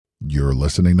You're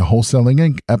listening to Wholesaling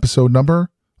Inc., episode number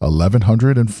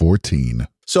 1114.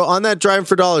 So on that Driving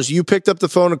for Dollars, you picked up the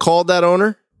phone and called that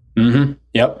owner? Mm-hmm.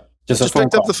 Yep. Just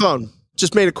picked up the phone.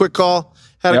 Just made a quick call,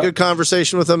 had a good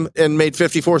conversation with him, and made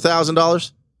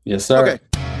 $54,000? Yes, sir. Okay.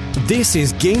 This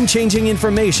is game-changing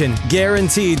information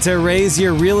guaranteed to raise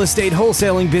your real estate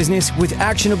wholesaling business with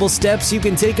actionable steps you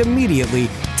can take immediately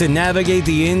to navigate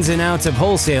the ins and outs of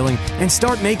wholesaling and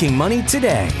start making money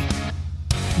today.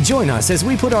 Join us as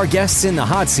we put our guests in the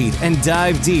hot seat and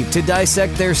dive deep to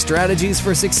dissect their strategies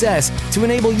for success to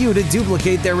enable you to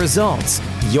duplicate their results.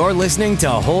 You're listening to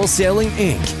Wholesaling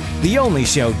Inc., the only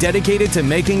show dedicated to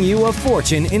making you a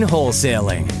fortune in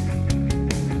wholesaling.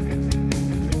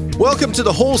 Welcome to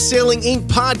the Wholesaling Inc.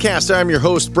 podcast. I'm your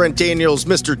host, Brent Daniels,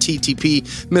 Mr. TTP,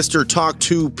 Mr. Talk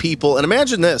to People. And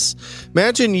imagine this.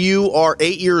 Imagine you are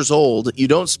 8 years old, you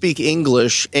don't speak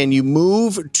English, and you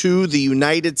move to the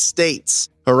United States.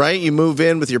 All right. You move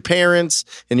in with your parents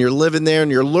and you're living there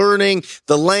and you're learning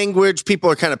the language. People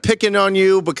are kind of picking on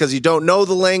you because you don't know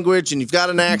the language and you've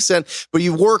got an accent, but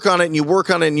you work on it and you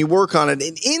work on it and you work on it.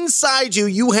 And inside you,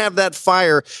 you have that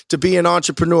fire to be an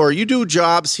entrepreneur. You do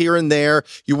jobs here and there.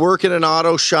 You work in an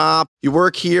auto shop. You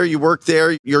work here. You work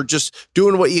there. You're just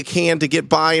doing what you can to get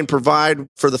by and provide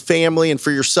for the family and for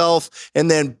yourself.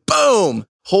 And then boom,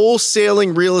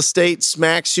 wholesaling real estate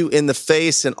smacks you in the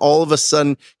face. And all of a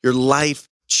sudden your life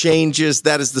changes.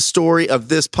 That is the story of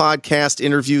this podcast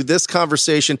interview. This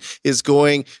conversation is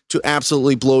going to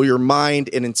absolutely blow your mind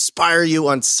and inspire you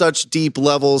on such deep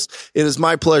levels. It is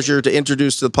my pleasure to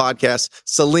introduce to the podcast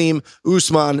Salim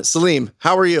Usman. Salim,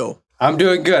 how are you? I'm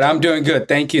doing good.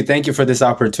 Thank you. Thank you for this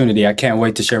opportunity. I can't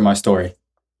wait to share my story.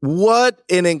 What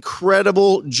an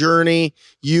incredible journey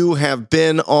you have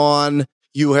been on.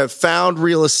 You have found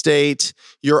real estate.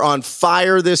 You're on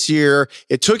fire this year.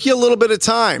 It took you a little bit of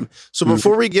time. So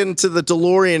before we get into the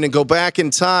DeLorean and go back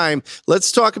in time,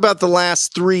 let's talk about the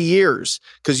last 3 years,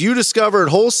 because you discovered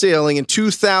wholesaling in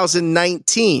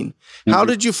 2019. How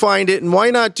did you find it? And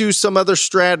why not do some other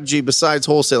strategy besides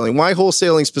wholesaling? Why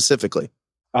wholesaling specifically?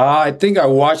 I think I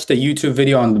watched a YouTube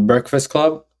video on the Breakfast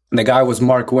Club. And the guy was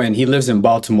Mark Wynn. He lives in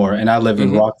Baltimore and I live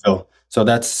in Rockville. So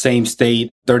that's same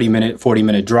state, 30-minute,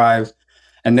 40-minute drive.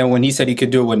 And then when he said he could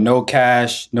do it with no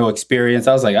cash, no experience,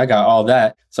 I was like, I got all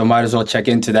that. So might as well check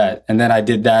into that. And then I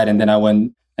did that. And then I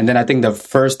went. And then I think the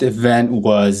first event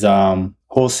was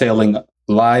wholesaling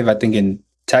live, I think in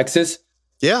Texas.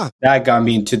 Yeah. That got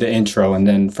me into the intro. And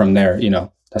then from there,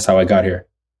 that's how I got here.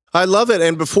 I love it.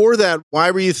 And before that, why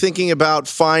were you thinking about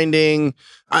finding,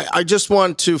 I just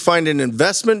want to find an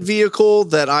investment vehicle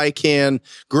that I can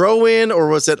grow in? Or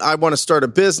was it, I want to start a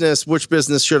business? Which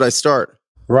business should I start?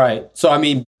 Right. So,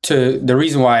 the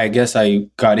reason why I guess I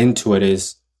got into it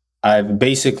is I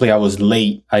was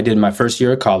late. I did my first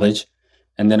year of college.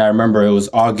 And then I remember it was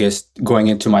August going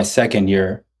into my second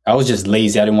year. I was just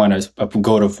lazy. I didn't want to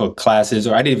go for classes,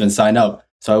 or I didn't even sign up.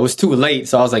 So it was too late.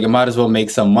 So I was like, I might as well make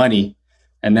some money.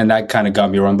 And then that kind of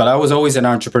got me wrong. But I was always an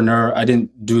entrepreneur. I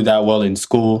didn't do that well in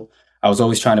school. I was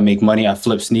always trying to make money. I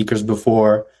flipped sneakers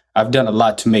before. I've done a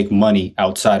lot to make money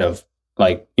outside of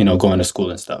going to school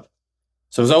and stuff.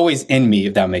 So it was always in me,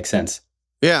 if that makes sense.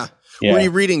 Yeah. Were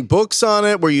you reading books on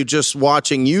it? Were you just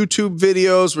watching YouTube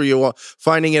videos? Were you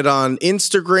finding it on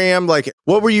Instagram? Like,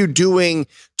 what were you doing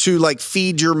to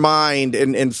feed your mind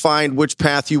and find which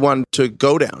path you wanted to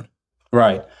go down?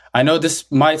 Right. I know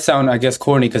this might sound, I guess,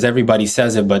 corny because everybody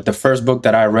says it, but the first book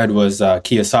that I read was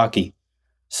Kiyosaki.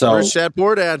 So Rich Dad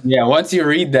Poor Dad. Yeah. Once you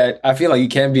read that, I feel like you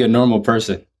can't be a normal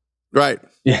person. Right.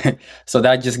 Yeah. So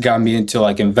that just got me into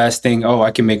investing. Oh, I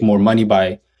can make more money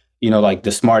by,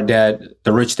 the smart dad,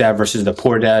 the rich dad versus the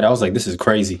poor dad. I was like, this is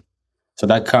crazy. So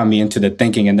that got me into the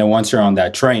thinking. And then once you're on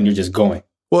that train, you're just going.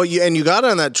 Well, you got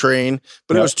on that train,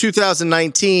 but It was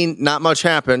 2019. Not much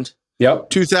happened. Yep.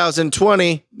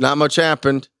 2020. Not much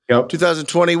happened. Yep.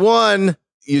 2021.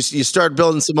 You start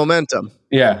building some momentum.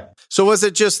 Yeah. So was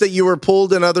it just that you were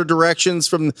pulled in other directions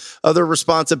from other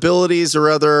responsibilities or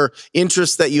other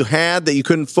interests that you had that you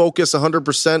couldn't focus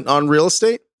 100% on real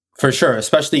estate? For sure.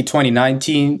 Especially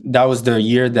 2019. That was the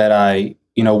year that I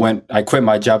quit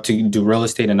my job to do real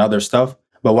estate and other stuff.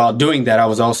 But while doing that, I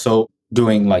was also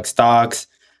doing stocks.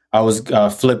 I was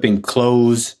flipping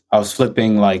clothes. I was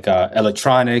flipping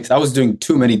electronics. I was doing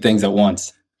too many things at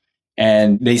once.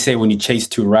 And they say when you chase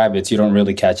two rabbits, you don't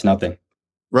really catch nothing.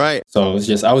 Right. So it's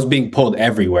just, I was being pulled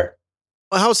everywhere.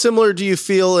 How similar do you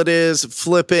feel it is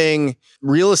flipping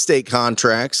real estate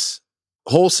contracts,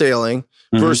 wholesaling,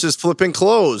 versus flipping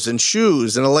clothes and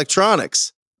shoes and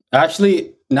electronics?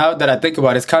 Actually, now that I think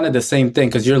about it, it's kind of the same thing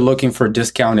because you're looking for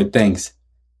discounted things.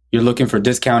 you're looking for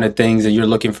discounted things and you're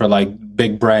looking for like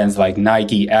big brands like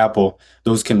Nike, Apple,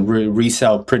 those can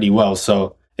resell pretty well.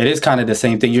 So it is kind of the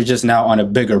same thing. You're just now on a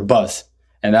bigger bus,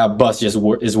 and that bus just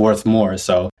is worth more.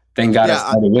 So thank God I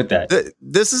started with that.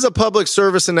 This is a public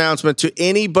service announcement to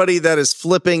anybody that is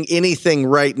flipping anything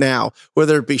right now,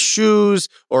 whether it be shoes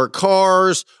or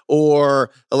cars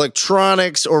or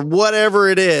electronics or whatever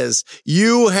it is.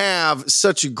 You have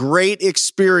such a great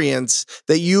experience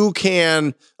that you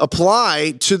can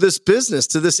apply to this business,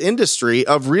 to this industry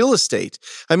of real estate.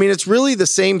 I mean, it's really the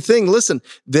same thing. Listen,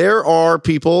 there are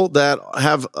people that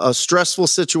have a stressful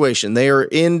situation. They are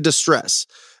in distress.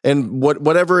 And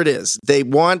whatever it is, they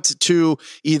want to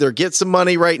either get some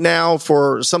money right now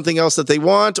for something else that they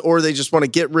want, or they just want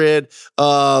to get rid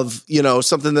of,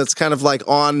 something that's kind of like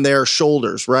on their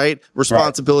shoulders, right?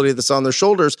 Responsibility that's on their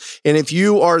shoulders. And if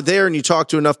you are there and you talk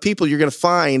to enough people, you're going to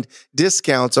find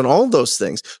discounts on all those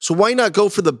things. So why not go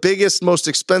for the biggest, most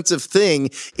expensive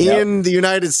thing in the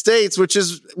United States, which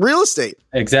is real estate?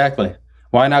 Exactly.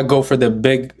 Why not go for the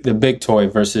big toy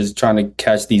versus trying to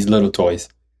catch these little toys?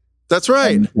 That's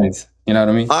right. You know what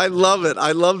I mean? I love it.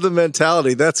 I love the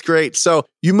mentality. That's great. So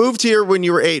you moved here when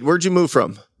you were 8. Where'd you move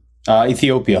from?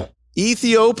 Ethiopia.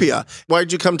 Ethiopia.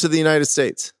 Why'd you come to the United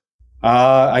States?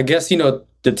 I guess, the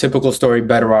typical story,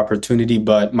 better opportunity.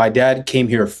 But my dad came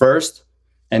here first,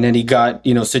 and then he got,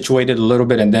 situated a little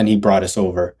bit, and then he brought us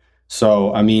over.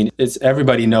 So, I mean,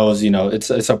 everybody knows,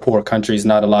 it's a poor country. It's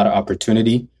not a lot of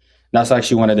opportunity. That's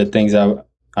actually one of the things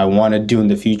I want to do in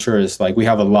the future is like we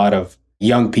have a lot of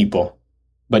young people,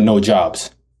 but no jobs.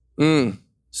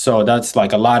 So that's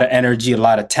like a lot of energy, a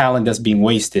lot of talent that's being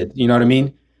wasted. You know what I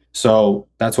mean? So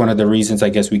that's one of the reasons I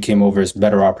guess we came over is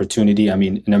better opportunity. I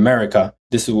mean, in America,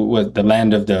 this is what the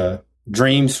land of the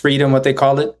dreams, freedom, what they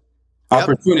call it.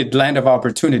 Opportunity, land of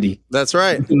opportunity. That's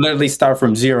right. You can literally start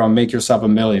from zero and make yourself a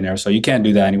millionaire. So you can't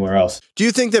do that anywhere else. Do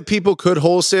you think that people could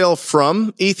wholesale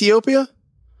from Ethiopia?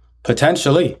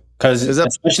 Potentially.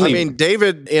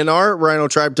 David in our Rhino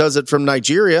tribe does it from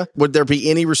Nigeria. Would there be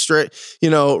any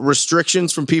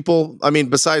restrictions from people? I mean,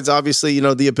 besides obviously,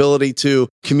 the ability to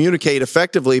communicate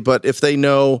effectively, but if they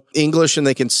know English and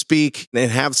they can speak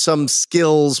and have some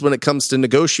skills when it comes to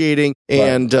negotiating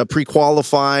and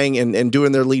pre-qualifying and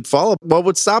doing their lead follow-up, what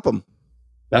would stop them?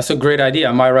 That's a great idea.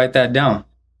 I might write that down.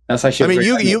 That's actually.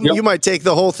 You might take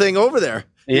the whole thing over there.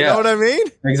 You know what I mean?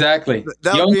 Exactly.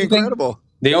 That would be incredible.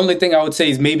 The only thing I would say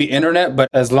is maybe internet, but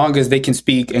as long as they can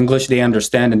speak English, they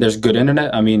understand, and there's good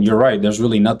internet. I mean, you're right. There's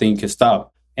really nothing you can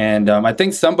stop. And I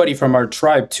think somebody from our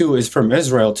tribe too is from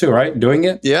Israel too, right? Doing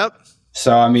it. Yep.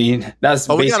 So I mean, that's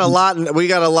we got a lot. We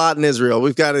got a lot in Israel.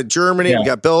 We've got Germany. We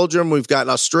got Belgium. We've got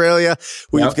Australia.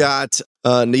 We've got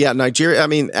Nigeria. I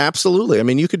mean, absolutely. I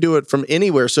mean, you could do it from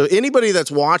anywhere. So anybody that's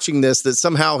watching this that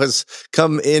somehow has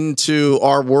come into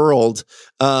our world,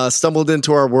 stumbled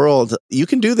into our world, you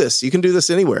can do this. You can do this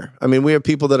anywhere. I mean, we have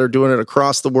people that are doing it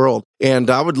across the world.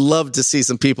 And I would love to see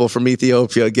some people from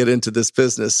Ethiopia get into this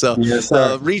business. So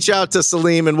reach out to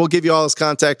Salim and we'll give you all his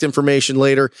contact information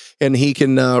later. And he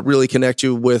can really connect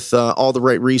you with all the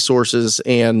right resources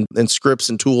and scripts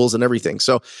and tools and everything.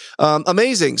 So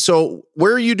amazing. So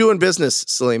where are you doing business,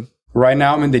 Salim? Right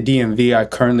now, I'm in the DMV. I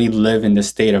currently live in the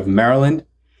state of Maryland.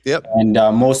 Yep. And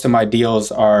most of my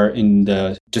deals are in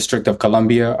the District of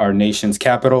Columbia, our nation's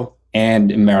capital,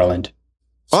 and in Maryland.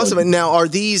 Awesome. And now are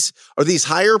these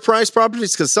higher priced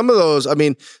properties? Because some of those, I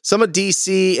mean, some of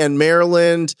DC and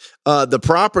Maryland, the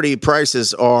property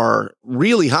prices are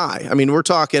really high. I mean, we're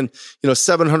talking,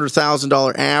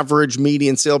 $700,000 average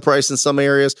median sale price in some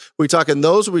areas. Are we talking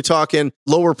those? Or are we talking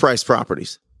lower priced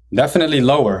properties? Definitely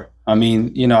lower. I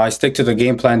mean, I stick to the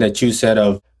game plan that you said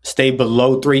of stay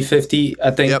below 350,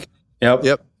 I think.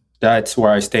 Yep. That's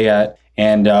where I stay at.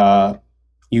 And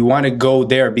you want to go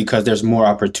there because there's more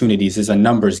opportunities. It's a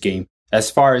numbers game. As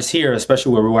far as here,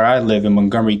 especially where I live in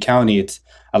Montgomery County, it's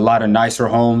a lot of nicer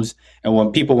homes. And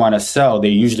when people want to sell, they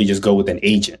usually just go with an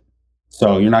agent.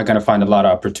 So you're not going to find a lot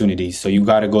of opportunities. So you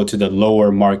got to go to the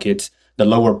lower markets, the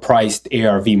lower priced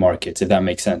ARV markets, if that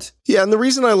makes sense. Yeah. And the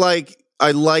reason I like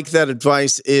that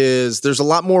advice is there's a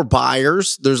lot more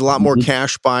buyers. There's a lot more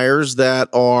cash buyers that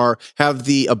have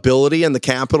the ability and the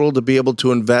capital to be able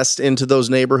to invest into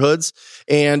those neighborhoods.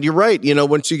 And you're right.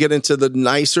 Once you get into the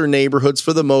nicer neighborhoods,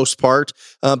 for the most part,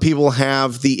 people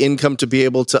have the income to be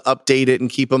able to update it and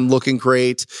keep them looking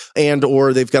great. And,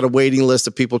 or they've got a waiting list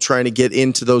of people trying to get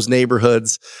into those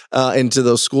neighborhoods, into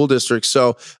those school districts.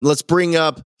 So let's bring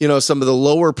up, some of the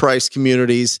lower price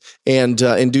communities and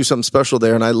do something special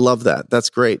there. And I love that.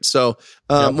 That's great. So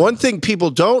one thing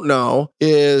people don't know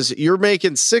is you're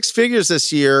making 6 figures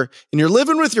this year and you're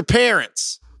living with your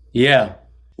parents. Yeah.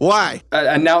 Why?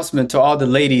 Announcement to all the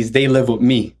ladies, they live with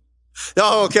me.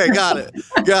 Oh, okay. Got it.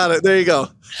 Got it. There you go.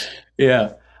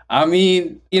 Yeah. I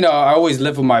mean, I always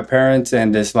live with my parents,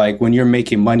 and it's like when you're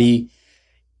making money,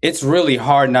 it's really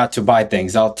hard not to buy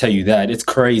things. I'll tell you that. It's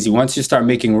crazy. Once you start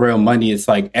making real money, it's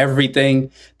like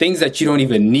things that you don't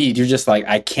even need. You're just like,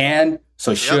 I can,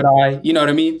 so should I? You know what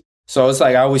I mean? So it's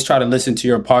like I always try to listen to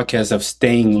your podcast of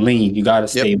staying lean. You got to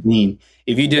stay lean.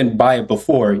 If you didn't buy it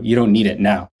before, you don't need it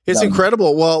now. It's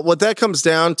incredible. Well, what that comes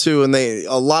down to, and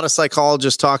a lot of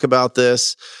psychologists talk about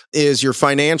this, is your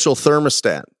financial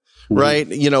thermostat. Right?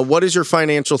 What is your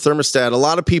financial thermostat? A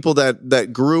lot of people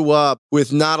that grew up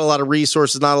with not a lot of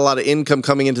resources, not a lot of income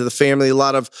coming into the family, a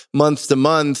lot of month to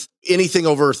month, anything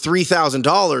over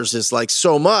 $3,000 is like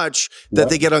so much that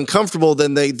they get uncomfortable.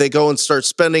 Then they go and start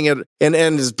spending it. And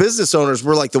as business owners,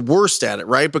 we're like the worst at it,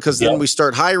 right? Because then we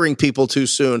start hiring people too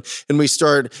soon, and we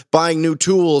start buying new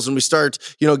tools, and we start,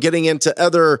 getting into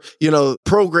other,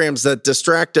 programs that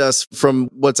distract us from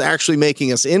what's actually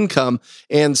making us income.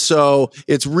 And so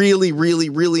it's really, really,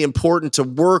 really important to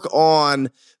work on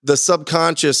the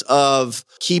subconscious of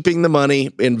keeping the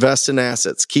money, invest in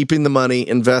assets, keeping the money,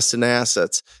 invest in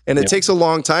assets. And it takes a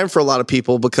long time for a lot of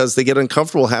people because they get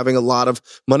uncomfortable having a lot of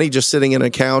money just sitting in an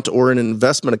account or in an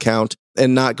investment account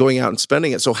and not going out and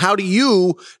spending it. So how do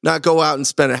you not go out and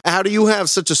spend it? How do you have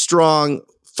such a strong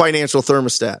financial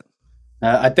thermostat?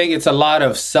 I think it's a lot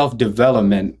of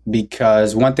self-development,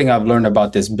 because one thing I've learned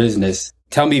about this business,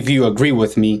 tell me if you agree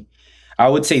with me, I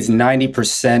would say it's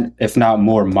 90%, if not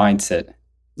more, mindset.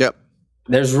 Yep.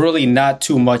 There's really not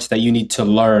too much that you need to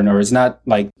learn, or it's not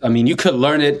like, you could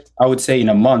learn it, I would say, in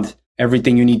a month,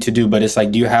 everything you need to do, but it's like,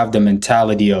 do you have the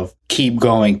mentality of keep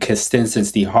going,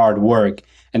 consistency, hard work?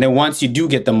 And then once you do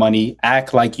get the money,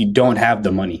 act like you don't have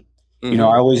the money. I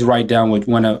always write down with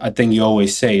a thing you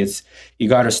always say, it's you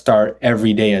got to start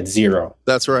every day at zero.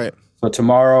 That's right. So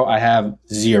tomorrow I have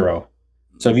zero.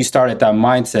 So if you start at that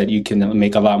mindset, you can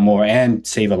make a lot more and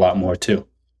save a lot more too.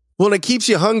 Well, it keeps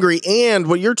you hungry. And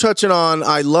what you're touching on,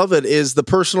 I love it, is the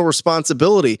personal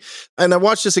responsibility. And I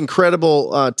watched this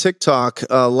incredible TikTok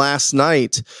last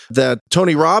night that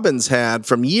Tony Robbins had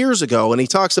from years ago. And he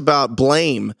talks about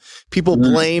blame, people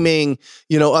blaming,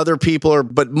 other people,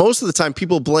 but most of the time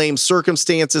people blame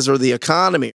circumstances or the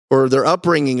economy or their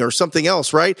upbringing or something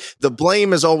else, right? The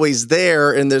blame is always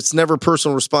there, and it's never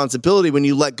personal responsibility. When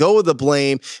you let go of the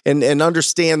blame and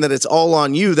understand that it's all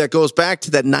on you, that goes back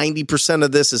to that 90%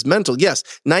 of this is mental. Yes,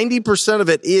 90% of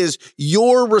it is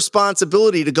your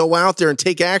responsibility to go out there and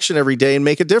take action every day and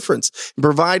make a difference and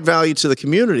provide value to the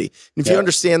community. And if you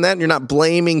understand that and you're not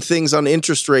blaming things on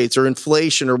interest rates or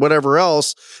inflation or whatever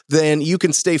else, then you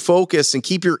can stay focused and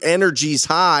keep your energies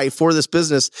high for this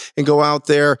business and go out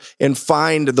there and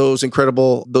find those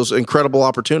incredible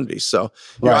opportunities. So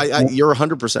you're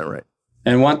 100% right.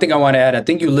 And one thing I want to add, I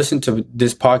think you listened to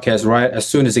this podcast right as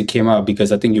soon as it came out,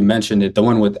 because I think you mentioned it, the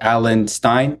one with Alan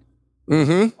Stein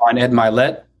on Ed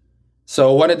Milet.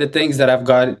 So one of the things that I've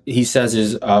got, he says,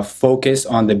 is focus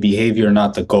on the behavior,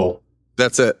 not the goal.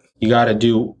 That's it. You got to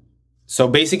do, so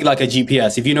basically like a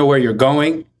GPS. If you know where you're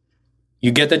going,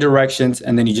 you get the directions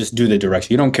and then you just do the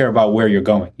direction. You don't care about where you're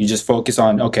going. You just focus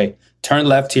on, okay, turn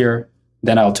left here,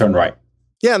 then I'll turn right.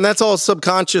 Yeah, and that's all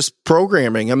subconscious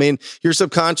programming. I mean, your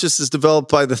subconscious is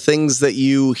developed by the things that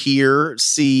you hear,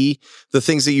 see, the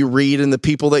things that you read, and the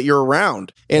people that you're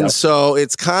around. And so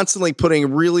it's constantly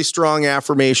putting really strong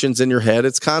affirmations in your head.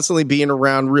 It's constantly being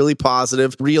around really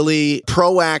positive, really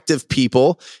proactive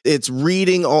people. It's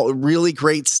reading all really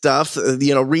great stuff.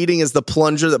 Reading is the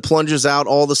plunger that plunges out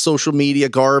all the social media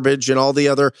garbage and all the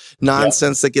other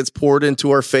nonsense that gets poured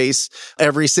into our face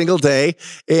every single day.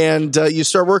 And you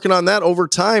start working on that over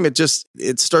time.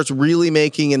 It starts really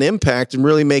making an impact and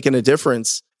really making a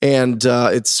difference. And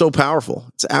it's so powerful.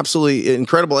 It's absolutely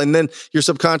incredible. And then your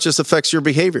subconscious affects your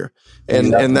behavior.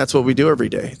 And that's what we do every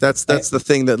day. That's the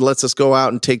thing that lets us go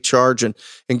out and take charge and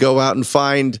go out and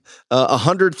find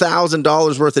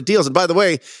 $100,000 worth of deals. And by the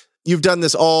way, you've done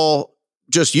this all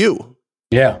just you.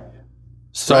 Yeah.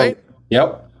 So, right?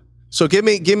 Yep. So give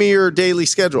me your daily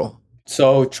schedule.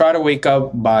 So try to wake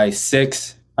up by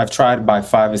 6. I've tried by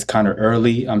 5 is kind of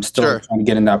early. I'm still trying to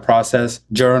get in that process.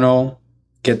 Journal.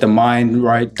 Get the mind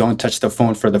right. Don't touch the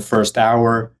phone for the first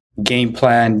hour. Game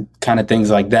plan, kind of things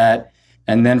like that.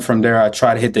 And then from there, I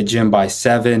try to hit the gym by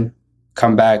 7.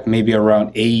 Come back maybe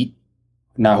around 8.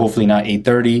 Hopefully not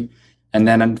 8:30. And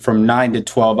then from 9 to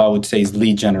 12, I would say is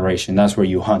lead generation. That's where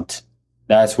you hunt.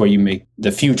 That's where you make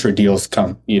the future deals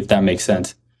come, if that makes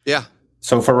sense. Yeah.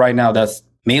 So for right now, that's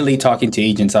mainly talking to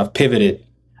agents. I've pivoted,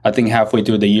 I think halfway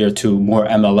through the year, to more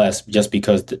MLS just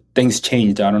because things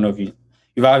changed. I don't know if you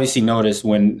you've obviously noticed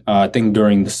when I think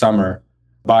during the summer,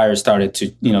 buyers started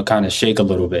to, kind of shake a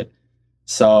little bit.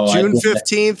 So June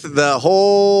 15th, the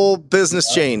whole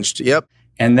business changed. Yep.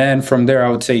 And then from there, I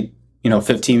would say,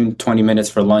 15, 20 minutes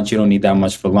for lunch. You don't need that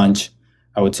much for lunch.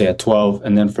 I would say at 12.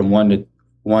 And then from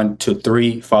 1 to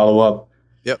 3, follow up.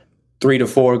 Yep. 3 to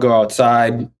 4, go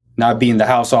outside, not be in the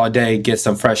house all day, get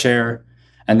some fresh air.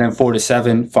 And then 4 to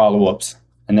 7, follow-ups.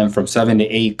 And then from 7 to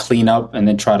 8, clean up, and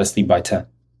then try to sleep by 10.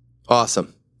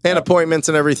 Awesome. And appointments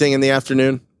and everything in the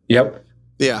afternoon? Yep.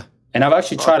 Yeah. And I've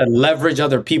actually tried to leverage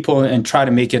other people and try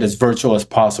to make it as virtual as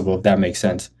possible, if that makes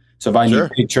sense. So if I need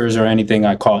pictures or anything,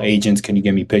 I call agents. Can you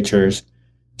give me pictures?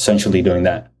 Essentially doing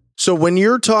that. So when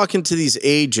you're talking to these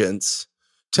agents,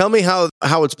 tell me how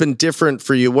it's been different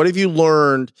for you. What have you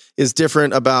learned is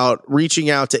different about reaching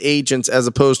out to agents as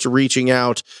opposed to reaching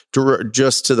out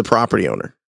just to the property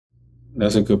owner?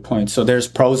 That's a good point. So there's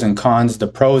pros and cons. The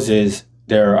pros is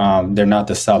they're not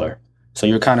the seller. So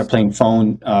you're kind of playing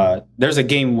phone. There's a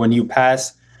game when you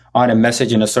pass on a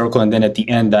message in a circle, and then at the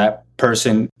end, that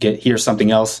person hears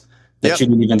something else that you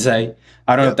didn't even say.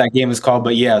 I don't know what that game is called,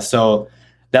 but yeah. So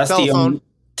that's telephone.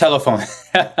 Telephone.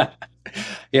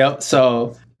 Yeah.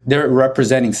 So they're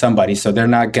representing somebody, so they're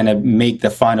not going to make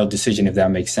the final decision, if that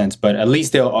makes sense. But at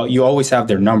least you always have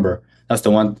their number. That's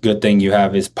the one good thing you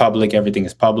have is public. Everything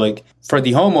is public. For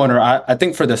the homeowner, I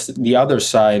think for the other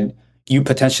side, you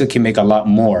potentially can make a lot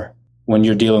more when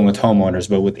you're dealing with homeowners.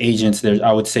 But with agents,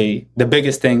 I would say the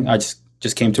biggest thing I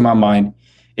just came to my mind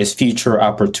is future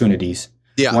opportunities.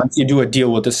 Yeah. Once you do a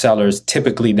deal with the sellers,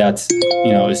 typically that's,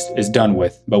 is done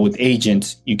with. But with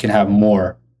agents, you can have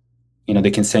more.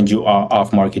 They can send you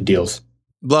off-market deals.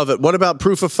 Love it. What about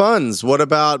proof of funds? What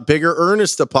about bigger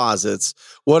earnest deposits?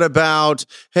 What about,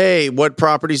 hey, what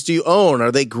properties do you own?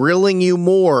 Are they grilling you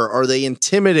more? Are they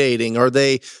intimidating? Are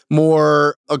they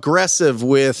more aggressive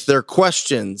with their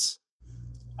questions?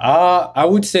 I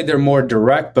would say they're more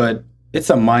direct, but it's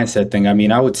a mindset thing. I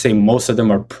mean, I would say most of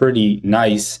them are pretty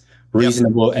nice,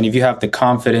 reasonable. Yep. And if you have the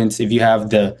confidence, if you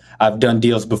have I've done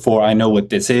deals before, I know what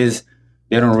this is,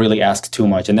 they don't really ask too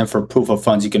much. And then for proof of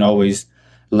funds, you can always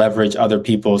leverage other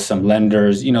people, some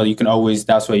lenders. You can always,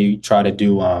 that's why you try to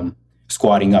do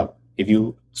squatting up. If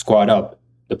you squat up,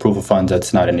 the proof of funds,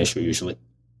 that's not an issue usually.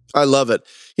 I love it.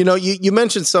 You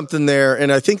mentioned something there,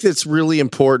 and I think that's really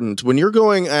important. When you're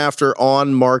going after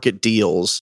on-market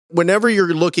deals, whenever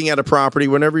you're looking at a property,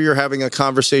 whenever you're having a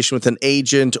conversation with an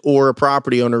agent or a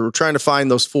property owner, we're trying to find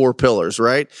those 4 pillars,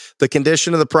 right? The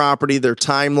condition of the property, their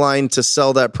timeline to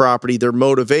sell that property, their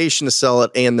motivation to sell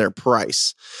it, and their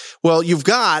price. Well, you've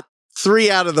got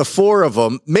 3 out of the 4 of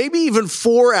them, maybe even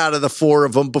 4 out of the 4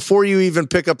 of them before you even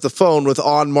pick up the phone with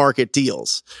on-market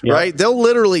deals, right? They'll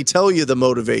literally tell you the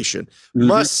motivation.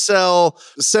 Must sell,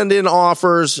 send in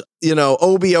offers,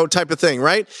 OBO type of thing,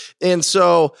 right? And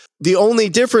so the only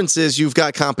difference is you've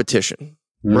got competition.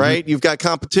 Right? You've got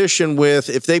competition with,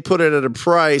 if they put it at a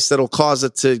price that'll cause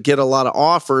it to get a lot of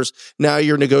offers, now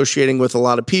you're negotiating with a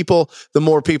lot of people. The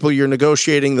more people you're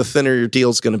negotiating, the thinner your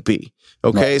deal's going to be.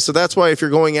 Okay. Right. So that's why if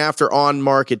you're going after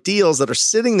on-market deals that are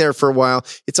sitting there for a while,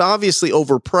 it's obviously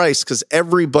overpriced because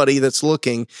every buyer that's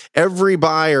looking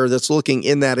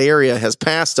in that area has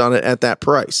passed on it at that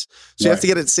price. So you have to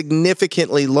get it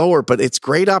significantly lower, but it's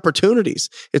great opportunities.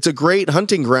 It's a great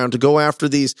hunting ground to go after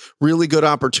these really good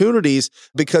opportunities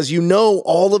because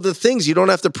all of the things. You don't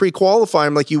have to pre-qualify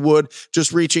them like you would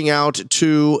just reaching out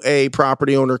to a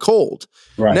property owner cold.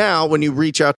 Right. Now, when you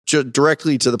reach out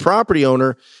directly to the property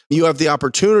owner, you have the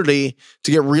opportunity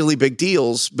to get really big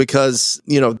deals because,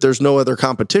 there's no other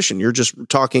competition. You're just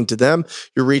talking to them.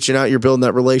 You're reaching out. You're building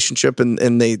that relationship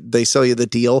and they sell you the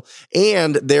deal.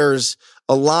 And there's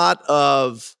a lot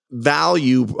of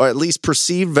value, or at least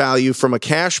perceived value from a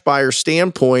cash buyer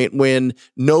standpoint when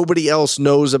nobody else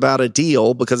knows about a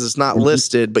deal because it's not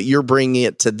listed, but you're bringing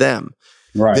it to them.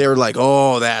 Right. They're like,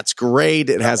 oh, that's great.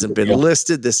 It hasn't been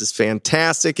listed. This is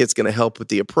fantastic. It's going to help with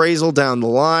the appraisal down the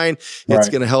line. It's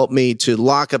going to help me to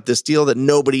lock up this deal that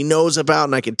nobody knows about.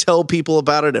 And I can tell people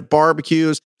about it at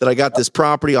barbecues that I got this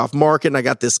property off market and I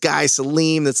got this guy,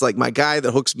 Salim, that's like my guy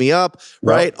that hooks me up,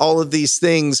 right? All of these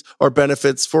things are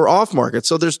benefits for off market.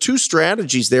 So there's 2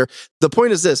 strategies there. The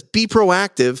point is this: be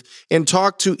proactive and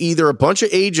talk to either a bunch of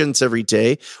agents every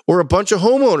day or a bunch of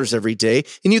homeowners every day.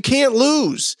 And you can't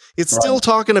lose. It's still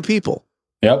talking to people.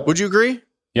 Yep. Would you agree?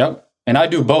 Yep. And I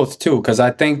do both too, because I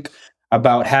think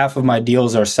about half of my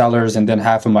deals are sellers and then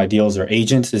half of my deals are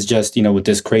agents. It's just, with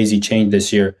this crazy change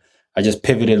this year, I just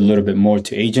pivoted a little bit more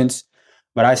to agents,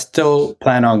 but I still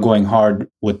plan on going hard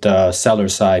with the seller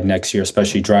side next year,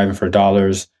 especially driving for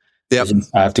dollars. Yep.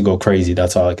 I have to go crazy.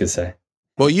 That's all I can say.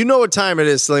 Well, you know what time it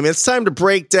is, Salim. It's time to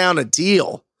break down a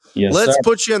deal. Yes, Let's sir.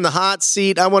 put you in the hot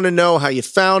seat. I want to know how you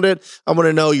found it. I want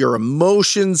to know your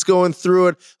emotions going through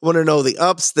it. I want to know the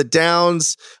ups, the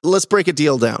downs. Let's break a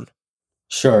deal down.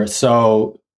 Sure.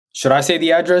 So should I say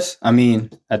the address? I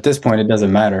mean, at this point, it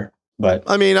doesn't matter. But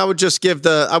I mean, I would just give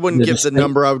I wouldn't give the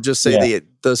number. I would just say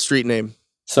the street name.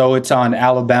 So it's on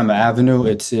Alabama Avenue.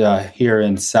 It's here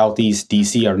in Southeast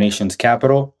DC, our nation's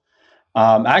capital.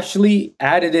 Actually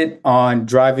added it on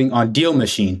driving on Deal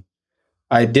Machine.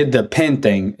 I did the pin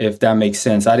thing, if that makes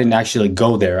sense. I didn't actually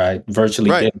go there. I virtually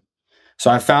did. So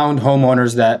I found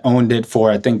homeowners that owned it for,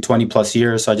 I think, 20 plus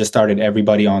years. So I just started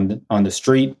everybody on the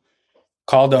street,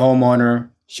 called the homeowner.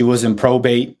 She was in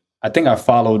probate. I think I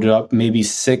followed up maybe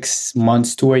 6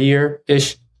 months to a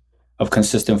year-ish of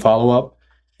consistent follow-up.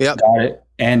 Yep. Got it.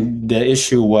 And the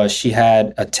issue was she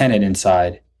had a tenant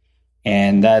inside.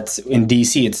 And that's in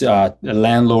DC, it's a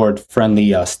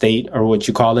landlord-friendly state, or what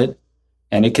you call it.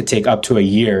 And it could take up to a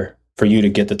year for you to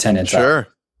get the tenants out. Sure.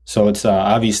 So it's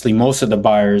obviously most of the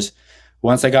buyers,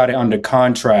 once I got it under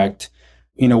contract,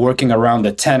 working around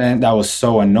the tenant, that was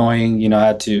so annoying. I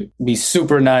had to be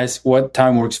super nice. What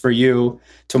time works for you?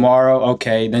 Tomorrow?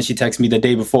 Okay. Then she texts me the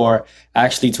day before.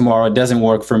 Actually, tomorrow it doesn't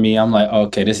work for me. I'm like,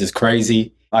 okay, this is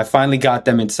crazy. I finally got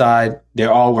them inside. They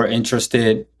all were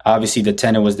interested. Obviously, the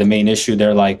tenant was the main issue.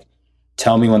 They're like,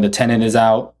 tell me when the tenant is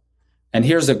out. And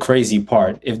here's the crazy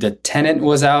part. If the tenant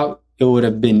was out, it would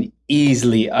have been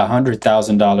easily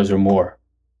 $100,000 or more.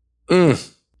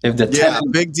 If the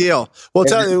tenant, big deal.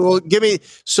 Well, give me.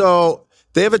 So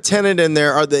they have a tenant in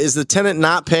there. Is the tenant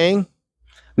not paying?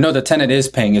 No, the tenant is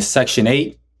paying. It's Section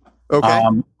 8. Okay.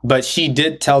 But she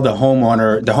did tell the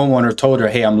homeowner. The homeowner told her,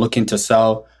 "Hey, I'm looking to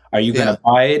sell. Are you going to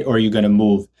buy it or are you going to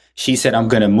move?" She said, "I'm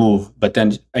going to move." But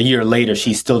then a year later,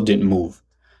 she still didn't move.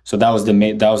 So that was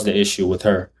the issue with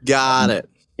her. Got it.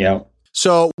 Yeah.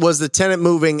 So was the tenant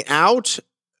moving out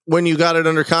when you got it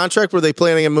under contract? Were they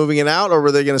planning on moving it out, or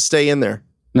were they going to stay in there?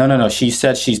 No. She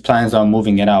said she plans on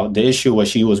moving it out. The issue was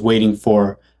she was waiting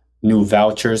for new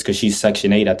vouchers because she's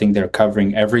Section 8. I think they're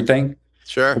covering everything.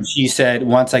 Sure. And she said,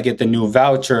 once I get the new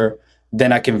voucher,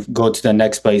 then I can go to the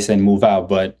next place and move out.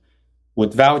 But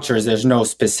with vouchers, there's no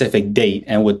specific date.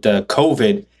 And with the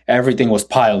COVID, everything was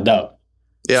piled up.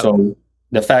 Yeah. So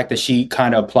the fact that she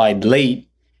kind of applied late,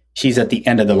 she's at the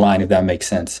end of the line, if that makes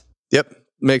sense. Yep.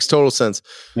 Makes total sense.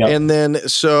 Yep. And then,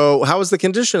 so how was the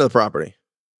condition of the property?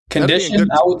 Condition,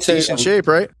 I would say decent shape,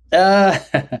 right? I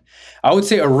would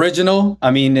say original.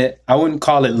 I mean, I wouldn't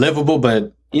call it livable,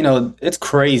 but it's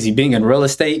crazy being in real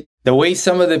estate. The way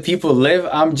some of the people live,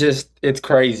 it's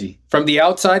crazy. From the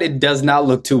outside, it does not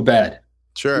look too bad.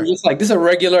 Sure. You're just like, this is a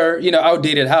regular,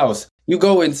 outdated house. You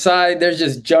go inside, there's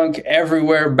just junk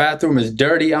everywhere. Bathroom is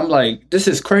dirty. I'm like, this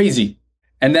is crazy.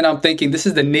 And then I'm thinking, this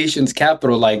is the nation's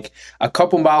capital. Like a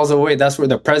couple miles away, that's where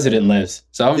the president lives.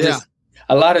 So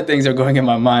a lot of things are going in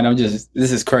my mind.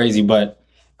 This is crazy. But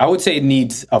I would say it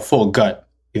needs a full gut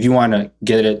if you want to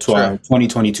get it to our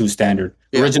 2022 standard.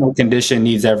 Yeah. Original condition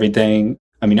needs everything.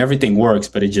 I mean, everything works,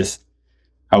 but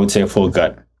I would say a full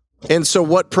gut. And so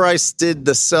what price did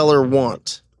the seller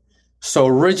want? So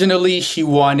originally she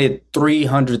wanted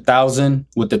 $300,000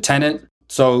 with the tenant.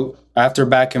 So after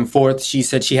back and forth, she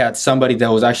said she had somebody that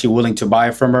was actually willing to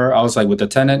buy from her. I was like, with the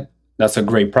tenant, that's a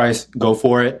great price. Go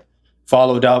for it.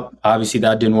 Followed up. Obviously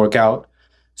that didn't work out.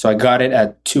 So I got it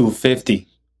at $250,000.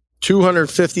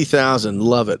 $250,000.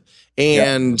 Love it.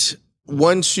 And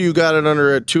once you got it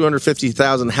under at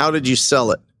 $250,000, how did you sell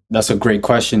it? That's a great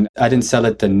question. I didn't sell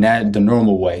it the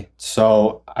normal way.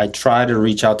 So I tried to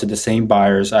reach out to the same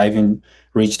buyers. I even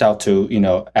reached out to,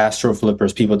 Astro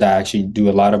Flippers, people that actually do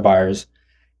a lot of buyers.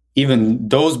 Even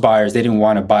those buyers, they didn't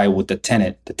want to buy with the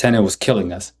tenant. The tenant was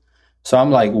killing us. So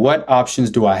I'm like, what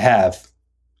options do I have?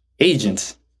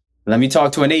 Agents. Let me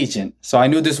talk to an agent. So I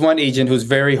knew this one agent who's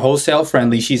very wholesale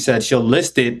friendly. She said she'll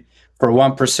list it for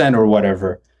 1% or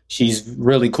whatever. She's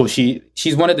really cool.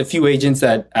 She's one of the few agents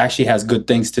that actually has good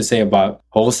things to say about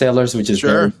wholesalers, which is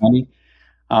very funny.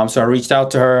 So I reached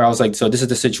out to her. I was like, so this is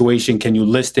the situation. Can you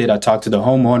list it? I talked to the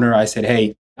homeowner. I said,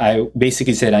 hey, I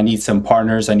basically said, I need some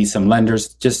partners. I need some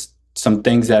lenders, just some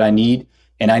things that I need.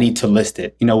 And I need to list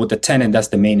it. With the tenant, that's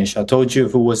the main issue. I told you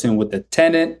if it wasn't with the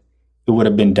tenant, it would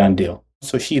have been done deal.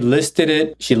 So she listed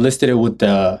it. I listed it with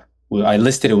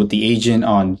the agent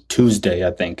on Tuesday,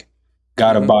 I think.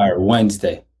 Got a buyer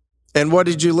Wednesday. And what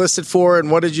did you list it for? And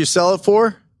what did you sell it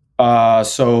for?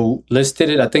 So listed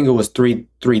it, I think it was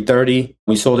 $330.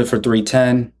 We sold it for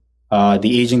 $310.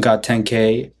 The agent got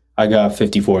 $10K. I got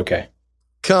 $54K.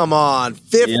 Come on,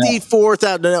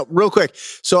 $54,000. Now, real quick.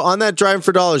 So on that Driving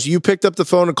for Dollars, you picked up the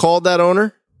phone and called that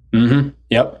owner? Mm-hmm.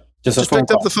 Yep. Just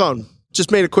picked up the phone.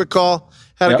 Just made a quick call,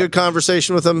 had a good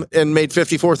conversation with him, and made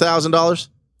 $54,000?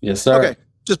 Yes, sir. Okay,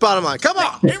 just bottom line. Come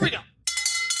on, here we go.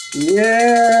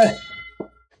 Yeah.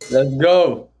 Let's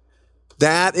go.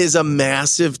 That is a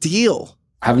massive deal.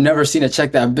 I've never seen a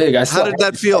check that big. How did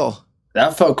that feel?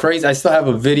 That felt crazy. I still have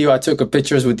a video. I took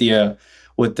pictures with the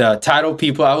title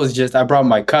people. I brought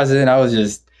my cousin.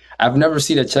 I've never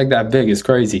seen a check that big. It's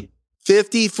crazy.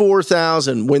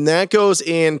 54,000. When that goes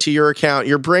into your account,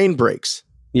 your brain breaks.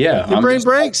 Yeah. Your brain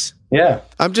breaks. Yeah.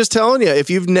 I'm just telling you, if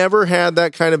you've never had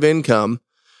that kind of income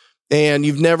and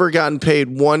you've never gotten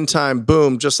paid one time,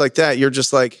 boom, just like that, you're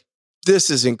just like, this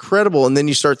is incredible. And then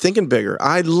you start thinking bigger.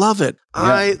 I love it. Yeah.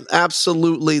 I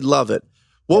absolutely love it.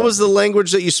 What was the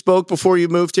language that you spoke before you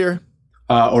moved here?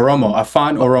 Oromo.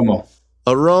 Afan Oromo.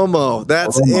 Oromo.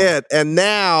 That's it. And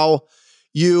now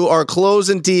you are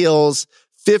closing deals.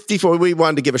 54. We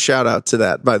wanted to give a shout out to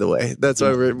that, by the way. That's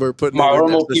why we're putting my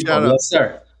Oromo people. Yes,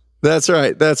 sir. That's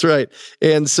right. That's right.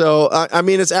 And so, I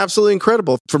mean, it's absolutely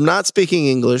incredible. From not speaking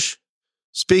English,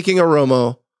 speaking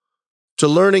Oromo, to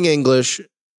learning English,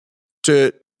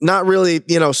 to not really,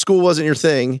 school wasn't your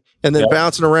thing, and then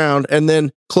bouncing around, and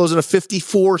then closing a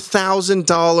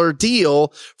 $54,000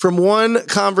 deal from one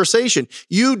conversation.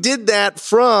 You did that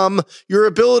from your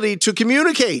ability to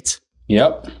communicate.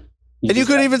 Yep. And you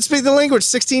couldn't even speak the language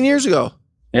 16 years ago.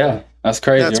 Yeah, that's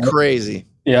crazy. That's crazy.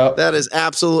 Yeah. That is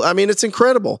absolute. I mean, it's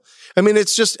incredible. I mean,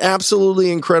 it's just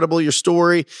absolutely incredible. Your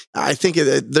story. I think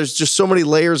there's just so many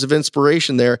layers of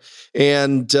inspiration there.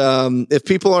 And if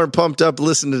people aren't pumped up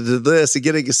listening to this and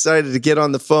getting excited to get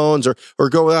on the phones or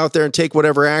go out there and take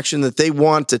whatever action that they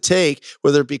want to take,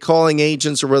 whether it be calling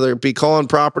agents or whether it be calling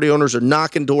property owners or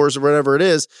knocking doors or whatever it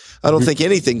is, I don't think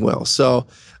anything will. So,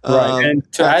 right.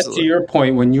 And to add to your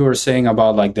point, when you were saying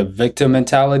about like the victim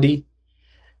mentality,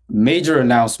 major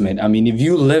announcement. I mean, if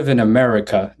you live in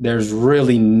America, there's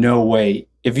really no way.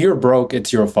 If you're broke,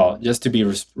 it's your fault. Just to be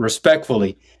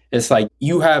respectfully, it's like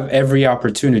you have every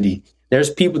opportunity. There's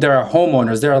people, there are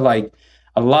homeowners. There are like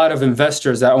a lot of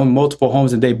investors that own multiple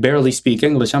homes and they barely speak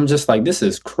English. I'm just like, this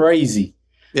is crazy.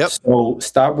 Yep. So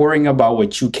stop worrying about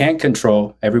what you can't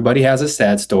control. Everybody has a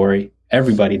sad story.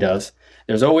 Everybody does.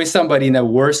 There's always somebody in a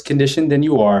worse condition than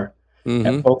you are. Mm-hmm.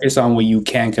 And focus on what you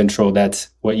can control. That's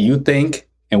what you think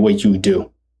and what you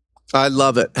do. I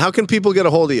love it. How can people get a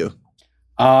hold of you?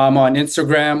 I'm on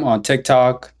Instagram, on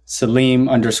TikTok,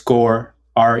 Salim_REI.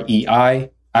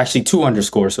 Actually, 2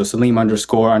 underscores. So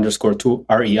Salim__2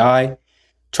 REI.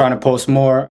 Trying to post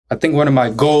more. I think one of my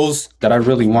goals that I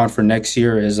really want for next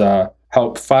year is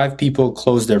help 5 people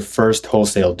close their first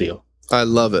wholesale deal. I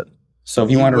love it. So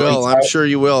if you want to reach I'm sure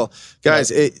you will.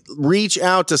 Guys, reach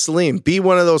out to Salim. Be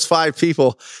one of those 5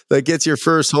 people that gets your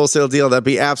first wholesale deal. That'd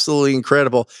be absolutely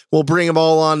incredible. We'll bring them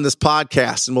all on this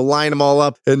podcast and we'll line them all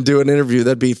up and do an interview.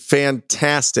 That'd be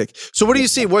fantastic. So what do you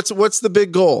see? What's the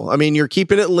big goal? I mean, you're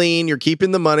keeping it lean. You're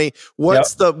keeping the money.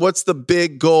 What's the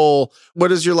big goal? What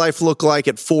does your life look like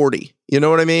at 40? You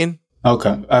know what I mean?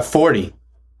 Okay. At 40.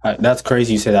 That's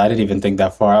crazy you said that. I didn't even think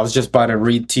that far. I was just about to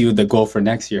read to you the goal for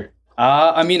next year.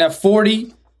 I mean, at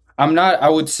 40, I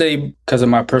would say because of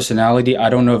my personality,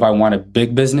 I don't know if I want a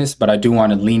big business, but I do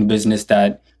want a lean business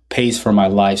that pays for my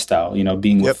lifestyle,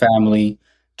 being with family,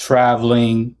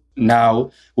 traveling.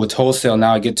 Now with wholesale,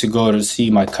 now I get to go to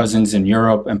see my cousins in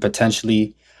Europe and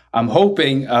potentially I'm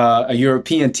hoping a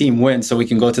European team wins so we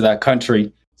can go to that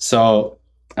country. So,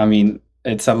 I mean,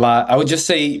 it's a lot. I would just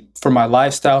say for my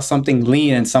lifestyle, something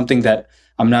lean and something that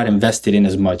I'm not invested in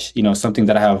as much, something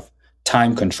that I have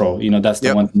time control. That's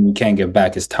the one thing we can't get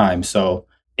back is time. So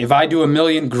if I do $1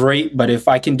 million, great. But if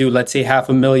I can do, let's say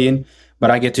 $500,000, but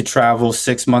I get to travel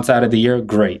 6 months out of the year,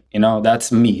 great.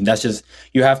 That's me. That's just,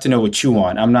 you have to know what you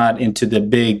want. I'm not into the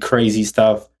big crazy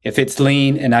stuff. If it's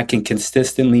lean and I can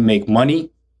consistently make money,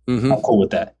 I'm cool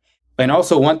with that. And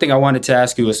also one thing I wanted to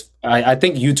ask you is, I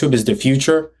think YouTube is the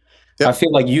future. Yep. I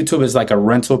feel like YouTube is like a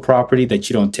rental property that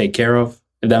you don't take care of,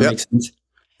 if that makes sense.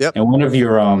 Yep. And one of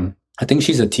your, I think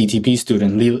she's a TTP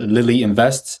student, Lily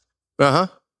Invests. Uh-huh.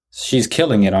 She's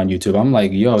killing it on YouTube. I'm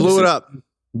like, yo. Blew it up. I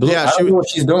don't know what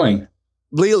she's doing.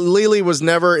 Lily was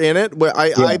never in it.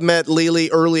 I met Lily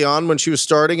early on when she was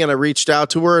starting and I reached out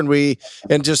to her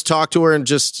and just talked to her and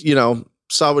just,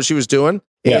 saw what she was doing.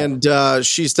 Yeah. And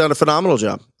she's done a phenomenal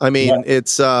job. I mean,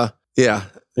 it's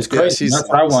crazy. That's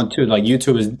what I want too. Like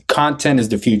content is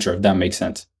the future, if that makes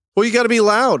sense. Well, you got to be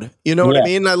loud. You know what I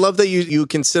mean? I love that you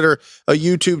consider a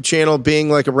YouTube channel being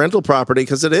like a rental property,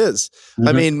 because it is. Mm-hmm.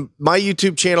 I mean, my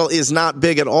YouTube channel is not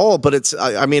big at all, but it's,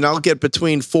 I mean, I'll get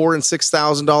between $4,000 and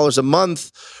 $6,000 a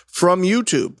month from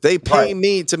YouTube. They pay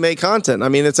me to make content. I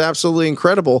mean, it's absolutely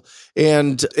incredible.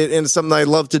 And it's something I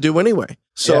love to do anyway.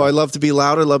 So I love to be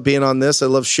loud. I love being on this. I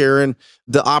love sharing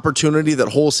the opportunity that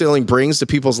wholesaling brings to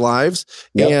people's lives.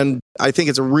 Yep. And I think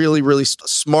it's a really, really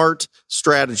smart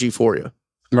strategy for you.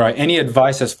 Right. Any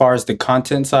advice as far as the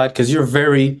content side? Because you're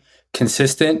very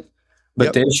consistent,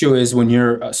 but the issue is when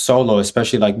you're solo,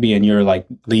 especially like me, and you're like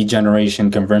lead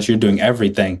generation, conversion, you're doing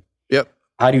everything. Yep.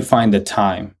 How do you find the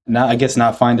time?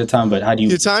 Not find the time, but how do you...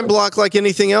 You time block like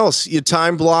anything else. You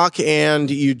time block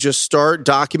and you just start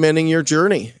documenting your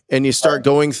journey, and you start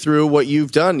going through what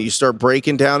you've done. You start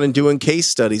breaking down and doing case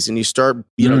studies, and you start,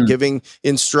 giving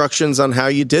instructions on how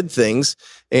you did things,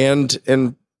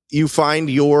 and you find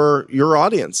your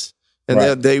audience,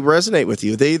 and they resonate with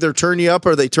you. They either turn you up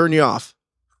or they turn you off.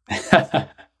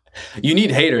 You need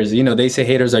haters. They say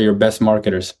haters are your best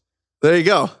marketers. There you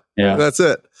go. Yeah. That's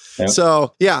it. Yep.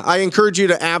 So, I encourage you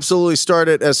to absolutely start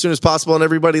it as soon as possible. And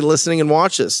everybody listening and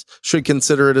watch this should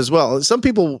consider it as well. Some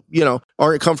people,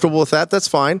 aren't comfortable with that. That's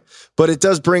fine. But it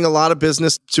does bring a lot of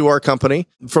business to our company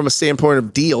from a standpoint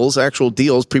of deals, actual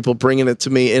deals, people bringing it to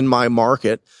me in my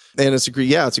market. And it's a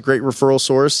great referral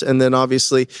source. And then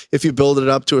obviously, if you build it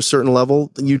up to a certain level,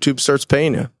 YouTube starts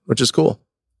paying you, which is cool.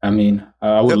 I mean,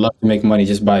 I would love to make money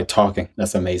just by talking.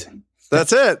 That's amazing.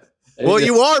 That's it. Well,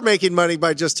 you are making money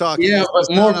by just talking. Yeah, but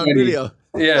more money. Video.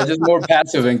 Yeah, just more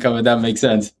passive income, if that makes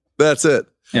sense. That's it.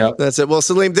 Yeah, that's it. Well,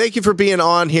 Salim, thank you for being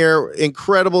on here.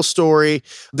 Incredible story.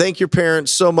 Thank your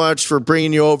parents so much for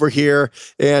bringing you over here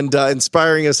and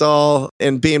inspiring us all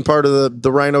and being part of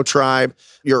the Rhino Tribe.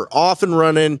 You're off and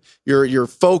running. You're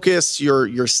focused.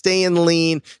 You're staying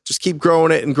lean. Just keep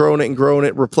growing it and growing it and growing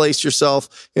it. Replace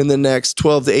yourself in the next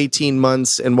 12 to 18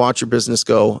 months and watch your business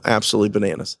go absolutely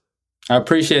bananas. I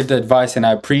appreciate the advice, and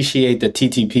I appreciate the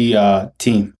TTP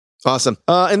team. Awesome.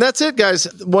 And that's it, guys.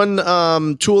 One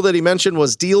tool that he mentioned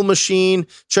was Deal Machine.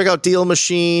 Check out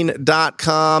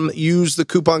dealmachine.com. Use the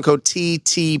coupon code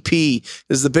TTP. It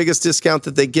is the biggest discount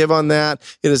that they give on that.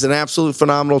 It is an absolute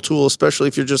phenomenal tool, especially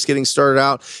if you're just getting started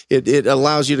out. It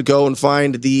allows you to go and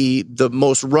find the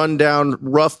most rundown,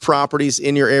 rough properties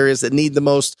in your areas that need the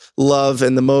most love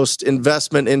and the most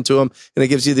investment into them. And it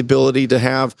gives you the ability to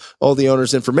have all the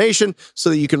owner's information so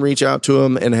that you can reach out to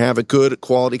them and have a good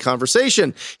quality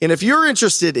conversation. And if you're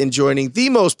interested in joining the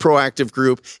most proactive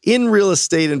group in real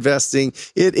estate investing,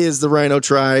 it is the Rhino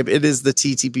Tribe. It is the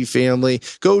TTP family.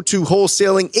 Go to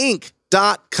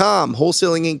wholesalinginc.com,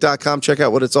 wholesalinginc.com. Check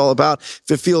out what it's all about.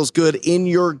 If it feels good in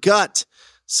your gut,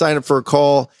 sign up for a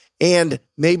call. And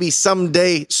maybe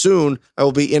someday soon, I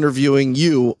will be interviewing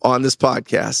you on this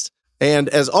podcast. And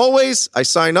as always, I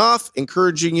sign off,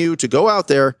 encouraging you to go out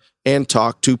there and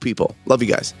talk to people. Love you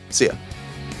guys. See ya.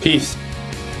 Peace.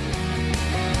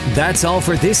 That's all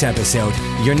for this episode.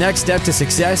 Your next step to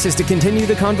success is to continue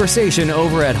the conversation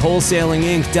over at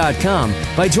wholesalinginc.com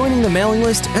by joining the mailing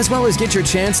list, as well as get your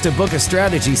chance to book a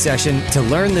strategy session to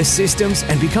learn the systems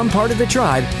and become part of the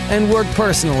tribe and work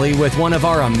personally with one of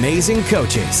our amazing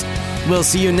coaches. We'll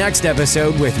see you next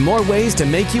episode with more ways to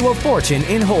make you a fortune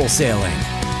in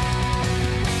wholesaling.